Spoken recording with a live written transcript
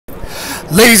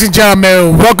Ladies and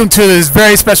gentlemen, welcome to this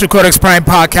very special Codex Prime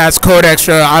podcast, Code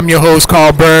Extra. I'm your host,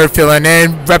 Carl Bird, filling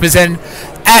in, representing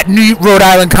at Rhode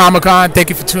Island Comic Con. Thank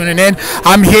you for tuning in.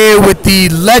 I'm here with the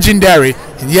legendary,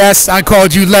 yes, I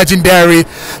called you legendary,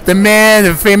 the man,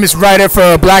 the famous writer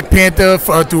for Black Panther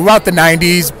throughout the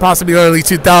 90s, possibly early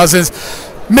 2000s,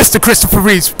 Mr. Christopher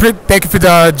Reeves. Thank you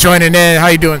for joining in. How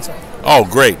you doing, sir? Oh,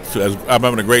 great. I'm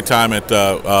having a great time at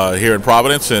here in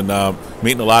Providence and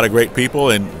meeting a lot of great people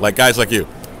and guys like you.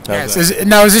 Yes. Is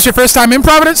this your first time in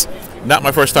Providence? Not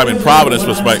my first time in Providence,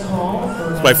 but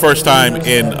it's my first time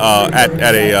in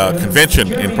at a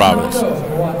convention in Providence.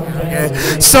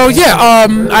 Okay. So yeah,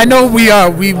 I know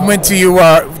we went to your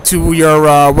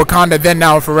Wakanda Then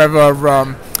Now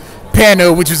Forever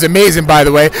panel, which was amazing, by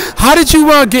the way. How did you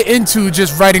get into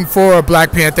just writing for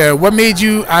Black Panther? What made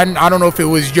you, I don't know if it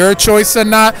was your choice or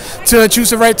not, to choose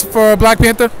to write for Black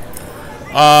Panther?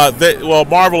 Well,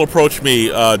 Marvel approached me.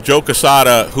 Joe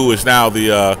Quesada, who is now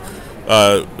the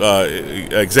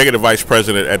executive vice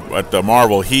president at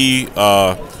Marvel, he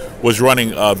was running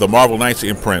the Marvel Knights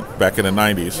imprint back in the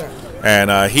 90s.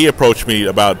 And he approached me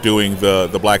about doing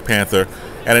the Black Panther.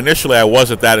 And initially I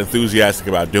wasn't that enthusiastic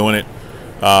about doing it.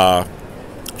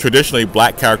 Traditionally,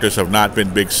 black characters have not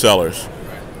been big sellers,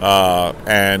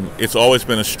 and it's always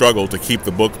been a struggle to keep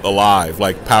the book alive,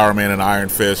 like Power Man and Iron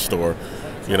Fist, or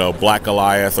Black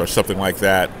Goliath, or something like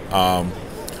that.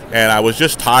 And I was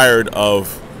just tired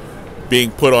of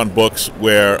being put on books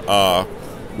where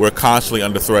we're constantly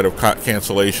under threat of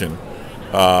cancellation.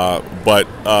 But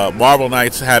Marvel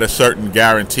Knights had a certain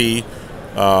guarantee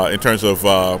in terms of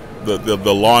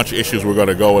the launch issues were going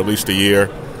to go at least a year.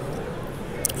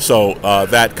 So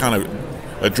that kind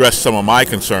of addressed some of my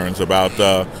concerns about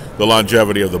the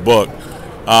longevity of the book,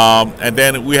 and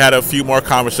then we had a few more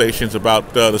conversations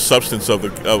about the substance of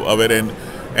it,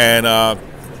 and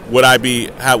would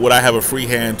I have a free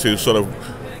hand to sort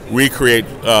of recreate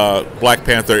Black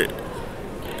Panther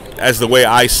as the way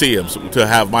I see him, to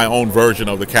have my own version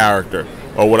of the character,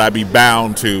 or would I be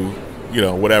bound to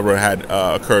whatever had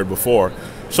occurred before?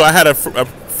 So I had a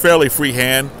fairly free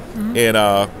hand in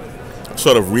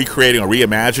sort of recreating or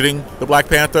reimagining the Black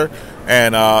Panther,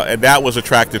 and that was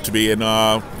attractive to me, and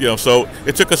so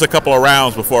it took us a couple of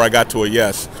rounds before I got to a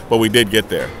yes, but we did get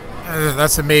there.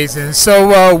 That's amazing.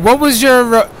 So what was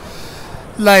your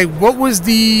what was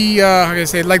the how can I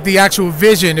say, the actual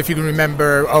vision, if you can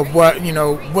remember, of what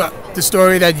the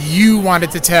story that you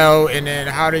wanted to tell, and then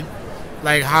how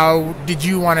did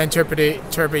you want to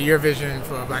interpret your vision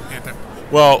for Black Panther?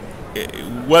 Well,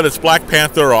 whether it's Black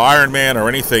Panther or Iron Man or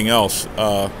anything else,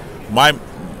 my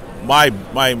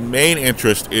main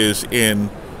interest is in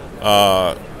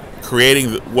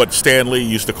creating what Stan Lee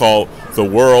used to call the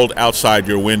world outside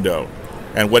your window.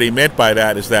 And what he meant by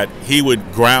that is that he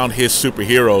would ground his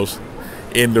superheroes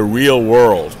in the real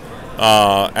world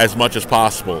as much as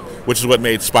possible, which is what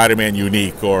made Spider-Man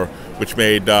unique, or which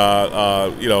made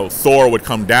Thor would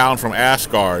come down from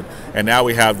Asgard, and now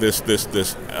we have this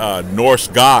Norse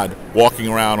god walking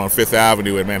around on Fifth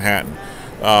Avenue in Manhattan,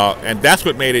 and that's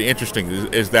what made it interesting.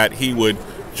 Is that he would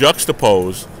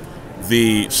juxtapose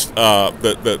the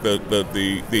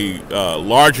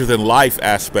larger than life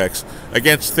aspects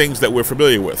against things that we're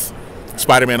familiar with,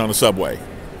 Spider-Man on the subway,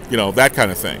 that kind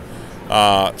of thing.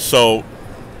 So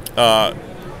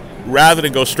rather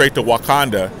than go straight to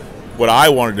Wakanda, what I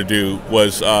wanted to do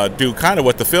was do kind of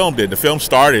what the film did. The film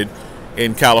started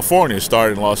in California,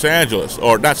 started in Los Angeles,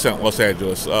 or not Los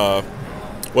Angeles.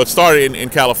 It started in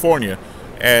California,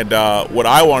 and what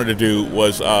I wanted to do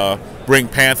was bring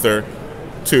Panther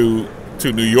to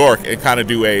New York and kind of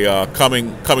do a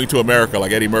coming to America,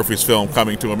 like Eddie Murphy's film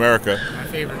Coming to America. My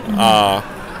favorite.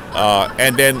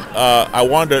 And then I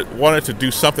wanted to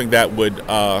do something that would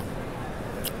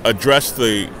address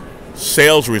the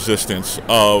sales resistance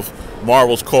of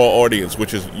Marvel's core audience,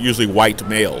 which is usually white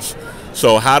males.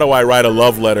 So how do I write a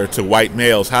love letter to white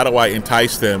males? How do I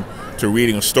entice them to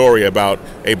reading a story about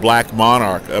a black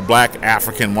monarch, a black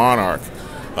African monarch?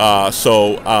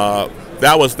 So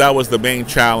that was the main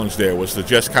challenge there, was to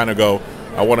just kind of go,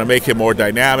 I want to make him more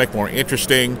dynamic, more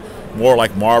interesting, more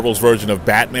like Marvel's version of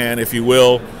Batman, if you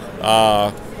will,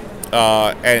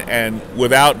 and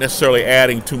without necessarily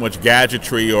adding too much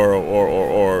gadgetry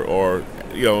or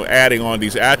adding on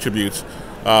these attributes.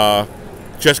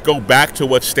 Just go back to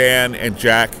what Stan and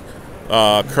Jack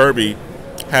Kirby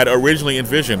had originally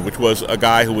envisioned, which was a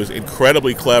guy who was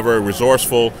incredibly clever,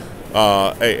 resourceful,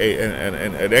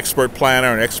 an expert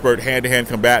planner, an expert hand-to-hand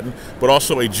combatant, but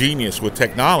also a genius with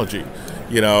technology,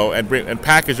 and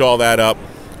package all that up,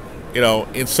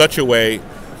 in such a way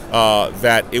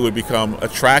that it would become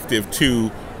attractive to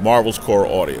Marvel's core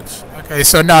audience. Okay,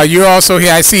 so now you're also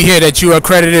here. I see here that you are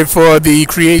credited for the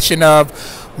creation of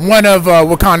one of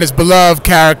Wakanda's beloved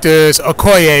characters,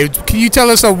 Okoye. Can you tell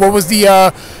us what was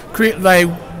the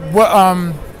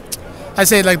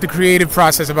the creative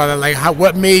process about it? Like,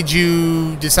 what made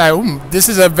you decide this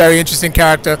is a very interesting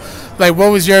character? Like,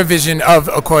 what was your vision of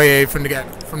Okoye from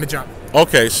the jump?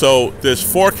 Okay, so there's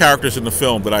 4 characters in the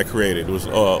film that I created. It was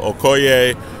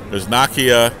Okoye, there's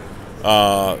Nakia,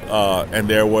 and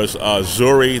there was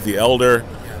Zuri, the elder,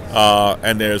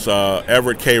 and there's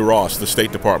Everett K. Ross, the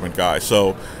State Department guy.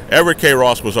 So Everett K.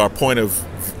 Ross was our point of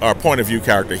view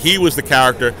character. He was the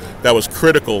character that was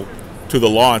critical to the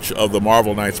launch of the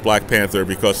Marvel Knights Black Panther,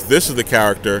 because this is the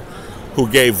character who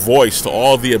gave voice to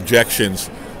all the objections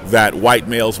that white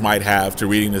males might have to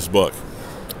reading this book.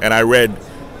 And I read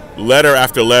letter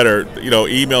after letter,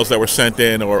 emails that were sent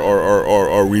in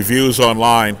or reviews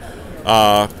online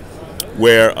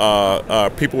where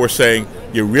people were saying,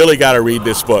 you really got to read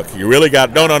this book. You really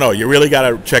got you really got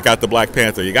to check out the Black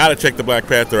Panther. You got to check the Black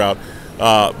Panther out,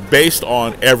 based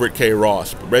on Everett K.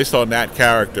 Ross, based on that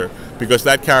character, because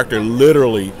that character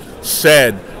literally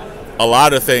said a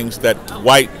lot of things that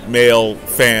white male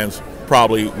fans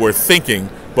probably were thinking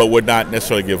but would not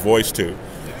necessarily give voice to.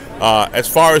 As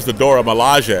far as the Dora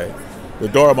Milaje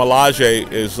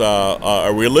is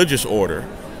a religious order,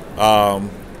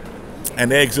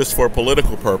 and they exist for a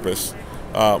political purpose.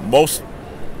 Most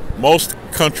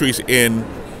countries in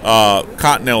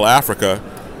continental Africa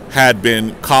had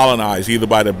been colonized either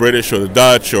by the British or the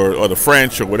Dutch or the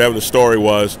French or whatever the story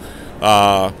was,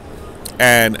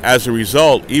 and as a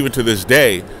result, even to this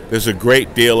day, there's a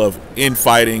great deal of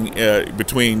infighting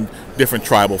between different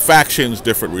tribal factions,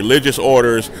 different religious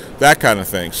orders, that kind of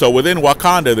thing. So within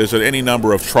Wakanda, there's any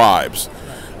number of tribes,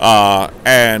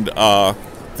 and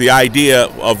the idea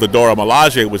of the Dora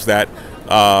Milaje was that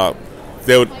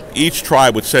each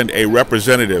tribe would send a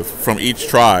representative from each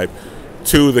tribe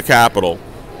to the capital,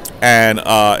 and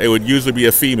it would usually be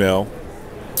a female,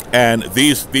 and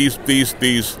these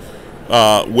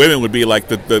women would be like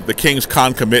the king's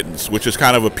concomitants, which is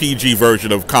kind of a PG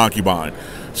version of concubine.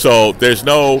 So there's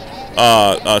no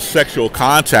sexual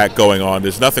contact going on.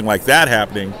 There's nothing like that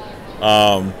happening.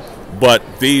 But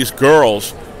these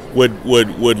girls would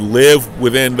live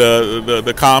within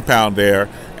the compound there,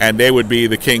 and they would be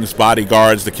the king's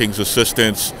bodyguards, the king's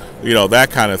assistants, that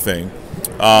kind of thing.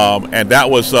 And that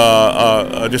was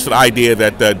just an idea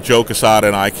that Joe Quesada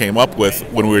and I came up with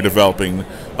when we were developing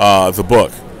the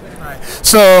book.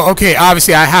 So, okay,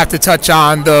 obviously I have to touch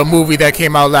on the movie that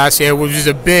came out last year, which was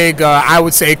a big, I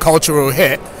would say, cultural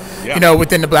hit,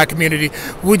 within the black community.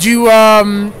 Would you,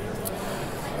 what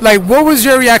was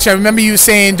your reaction? I remember you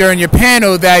saying during your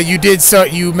panel that you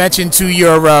mentioned to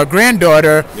your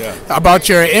granddaughter about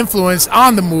your influence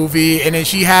on the movie, and then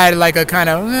she had like a kind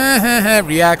of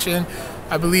reaction,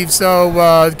 I believe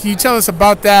so. Can you tell us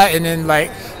about that, and then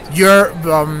your...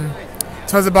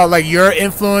 tell us about your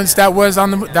influence that was in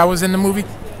the movie.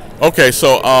 Okay,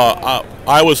 so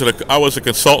I was a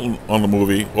consultant on the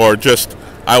movie, or just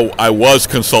I was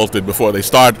consulted before they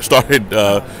started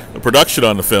the production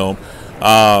on the film,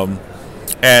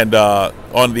 and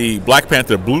on the Black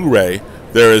Panther Blu-ray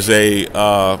there is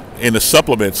in the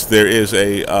supplements there is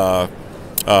a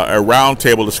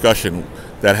roundtable discussion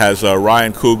that has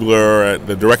Ryan Coogler,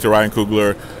 the director Ryan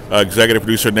Coogler, executive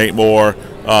producer Nate Moore,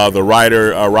 the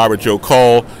writer Robert Joe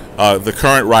Cole, the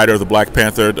current writer of the Black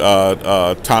Panther,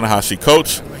 Ta-Nehisi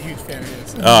Coates. I'm a huge fan of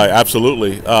this.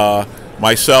 Absolutely.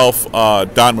 Myself,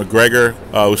 Don McGregor,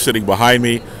 who's sitting behind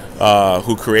me,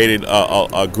 who created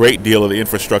a great deal of the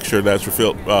infrastructure that's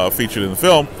featured in the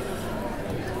film.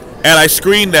 And I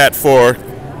screened that for,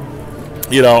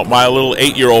 my little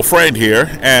 8-year-old friend here,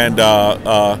 and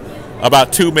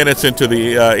about 2 minutes into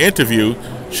the interview,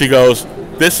 she goes,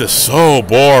 "This is so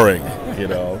boring."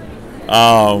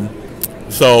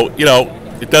 So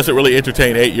it doesn't really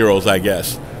entertain 8-year-olds, I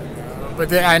guess. But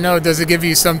then, I know, does it give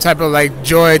you some type of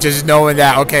joy just knowing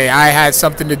that, okay, I had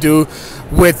something to do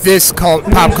with this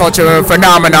pop culture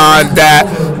phenomenon that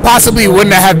possibly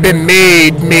wouldn't have been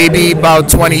made maybe about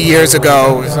 20 years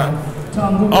ago?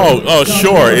 Oh,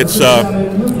 sure. It's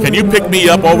can you pick me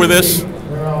up over this?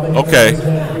 Okay.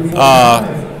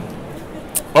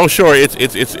 Oh, sure.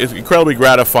 It's incredibly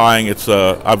gratifying.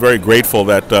 I'm very grateful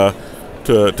that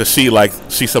to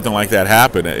see something like that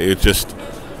happen. It's just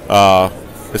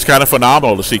it's kind of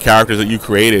phenomenal to see characters that you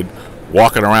created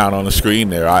walking around on the screen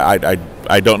there.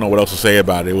 I don't know what else to say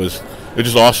about it. It was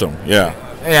just awesome. Yeah.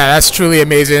 Yeah, that's truly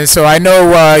amazing. So I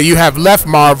know you have left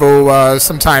Marvel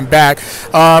some time back.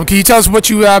 Can you tell us what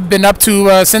you have been up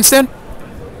to since then?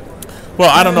 Well,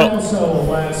 I don't know. Also,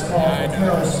 last call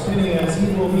for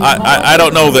I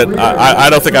don't know that I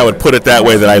don't think I would put it that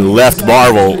way that I left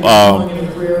Marvel.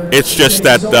 It's just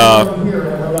that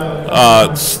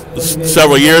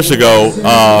several years ago.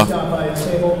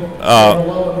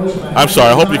 I'm sorry.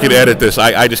 I hope you can edit this.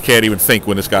 I just can't even think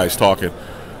when this guy's talking.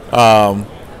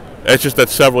 It's just that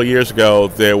several years ago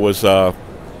there was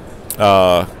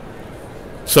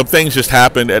some things just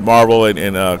happened at Marvel,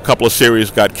 and a couple of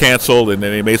series got canceled, and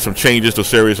then they made some changes to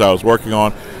series I was working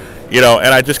on. And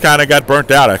I just kind of got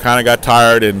burnt out. I kind of got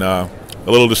tired and a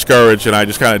little discouraged, and I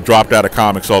just kind of dropped out of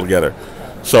comics altogether.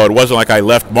 So it wasn't like I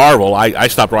left Marvel. I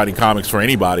stopped writing comics for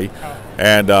anybody,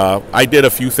 and I did a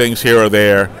few things here or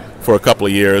there for a couple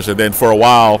of years, and then for a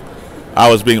while I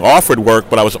was being offered work,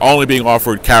 but I was only being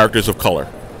offered characters of color,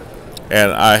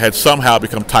 and I had somehow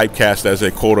become typecast as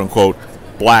a quote-unquote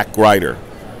black writer.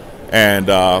 And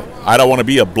I don't want to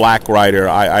be a black writer.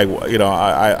 I'm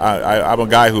a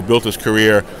guy who built his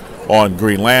career on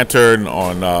Green Lantern,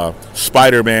 on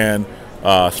Spider-Man,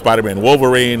 Spider-Man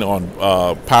Wolverine, on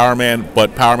Power Man,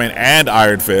 but Power Man and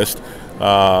Iron Fist,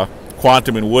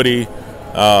 Quantum and Woody.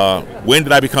 When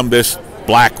did I become this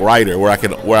black writer where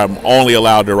I'm only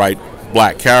allowed to write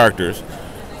black characters?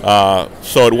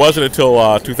 So it wasn't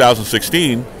until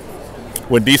 2016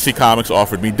 when DC Comics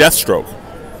offered me Deathstroke.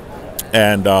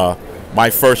 And my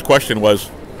first question was,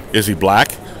 is he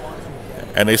black?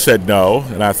 And they said no.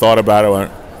 And I thought about it and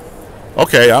went,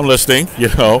 okay, I'm listening,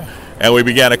 And we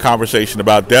began a conversation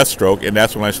about Deathstroke, and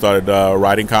that's when I started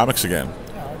writing comics again.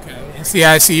 Okay. See,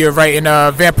 I see you're writing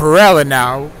Vampirella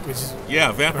now. Which is,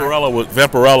 yeah,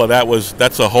 Vampirella,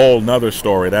 that's a whole nother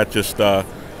story. That just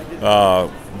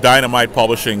Dynamite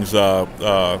Publishing's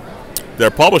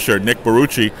their publisher, Nick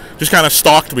Barucci, just kind of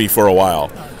stalked me for a while.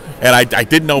 And I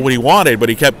didn't know what he wanted, but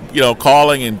he kept,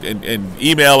 calling and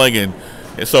emailing, and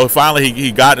so finally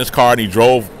he got in his car and he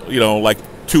drove, like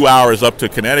 2 hours up to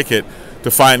Connecticut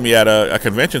to find me at a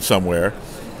convention somewhere.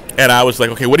 And I was like,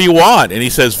 okay, what do you want? And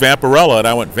he says Vampirella, and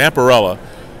I went, Vampirella,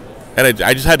 and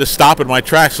I just had to stop in my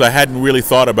tracks. So I hadn't really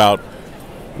thought about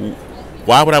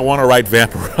why would I want to write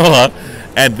Vampirella,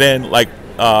 and then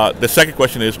the second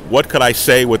question is, what could I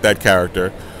say with that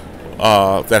character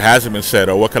that hasn't been said,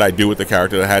 or what could I do with the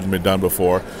character that hadn't been done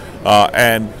before?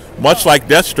 And much like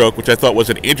Deathstroke, which I thought was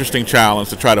an interesting challenge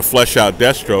to try to flesh out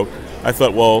Deathstroke, I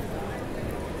thought, well,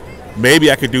 maybe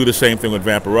I could do the same thing with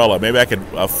Vampirella. Maybe I could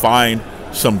find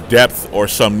some depth or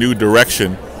some new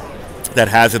direction that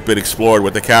hasn't been explored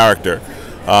with the character.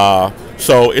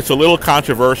 So it's a little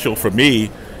controversial for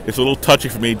me. It's a little touchy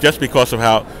for me just because of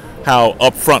how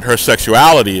upfront her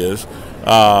sexuality is.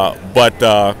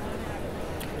 But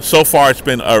so far, it's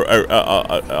been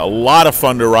a lot of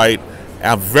fun to write.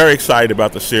 I'm very excited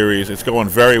about the series. It's going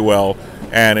very well,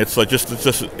 and it's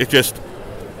just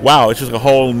wow! It's just a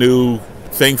whole new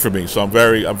thing for me. So I'm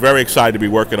very excited to be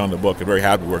working on the book, and very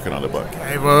happy working on the book.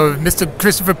 Okay, well, Mr.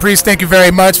 Christopher Priest, thank you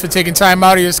very much for taking time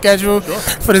out of your schedule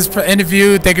for this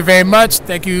interview. Thank you very much.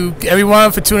 Thank you,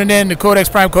 everyone, for tuning in to Codex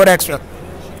Prime, Code Extra.